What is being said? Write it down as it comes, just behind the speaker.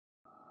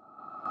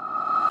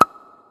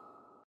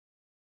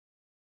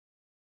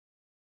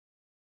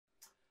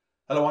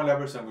Hello wine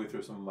lovers, I'm going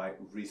through some of my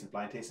recent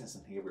blind tastings,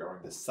 and here we are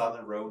in the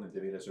southern Rhône in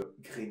the village of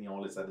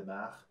Grignan les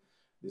Adhémar.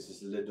 This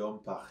is Le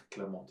Dôme par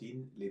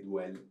Clémentine, les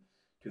Douelles,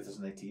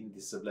 2018.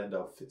 This is a blend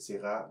of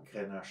Syrah,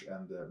 Grenache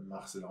and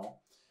Marcelin.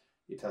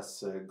 It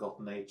has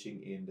gotten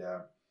aging in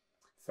the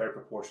fair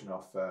proportion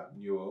of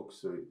new oak,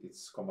 so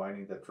it's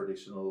combining the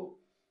traditional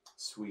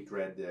sweet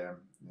red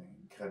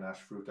Grenache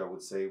fruit, I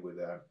would say, with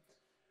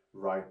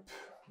ripe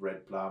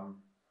red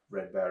plum,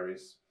 red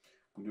berries.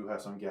 We do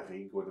have some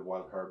garrigue or the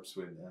wild herbs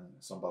with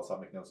some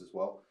balsamic notes as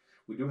well.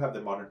 We do have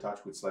the modern touch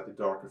with slightly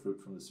darker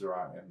fruit from the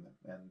Syrah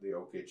and the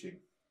oak aging.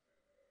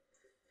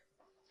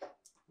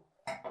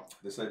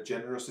 There's a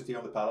generosity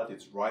on the palate.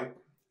 It's ripe.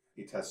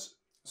 It has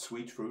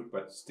sweet fruit,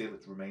 but still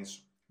it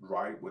remains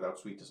dry without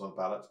sweetness on the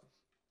palate.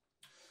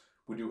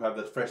 We do have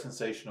that fresh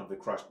sensation of the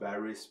crushed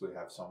berries. We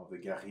have some of the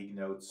garrigue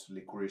notes,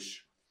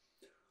 liquorice.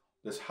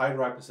 There's high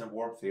ripeness and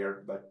warmth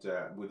here, but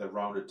with a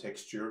rounded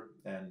texture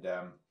and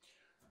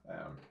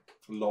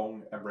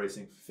long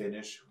embracing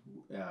finish.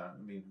 I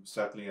mean,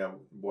 certainly a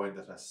wine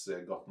that has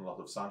gotten a lot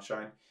of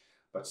sunshine,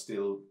 but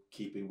still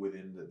keeping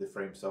within the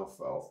frames of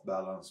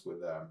balance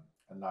with a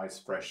nice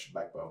fresh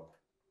backbone.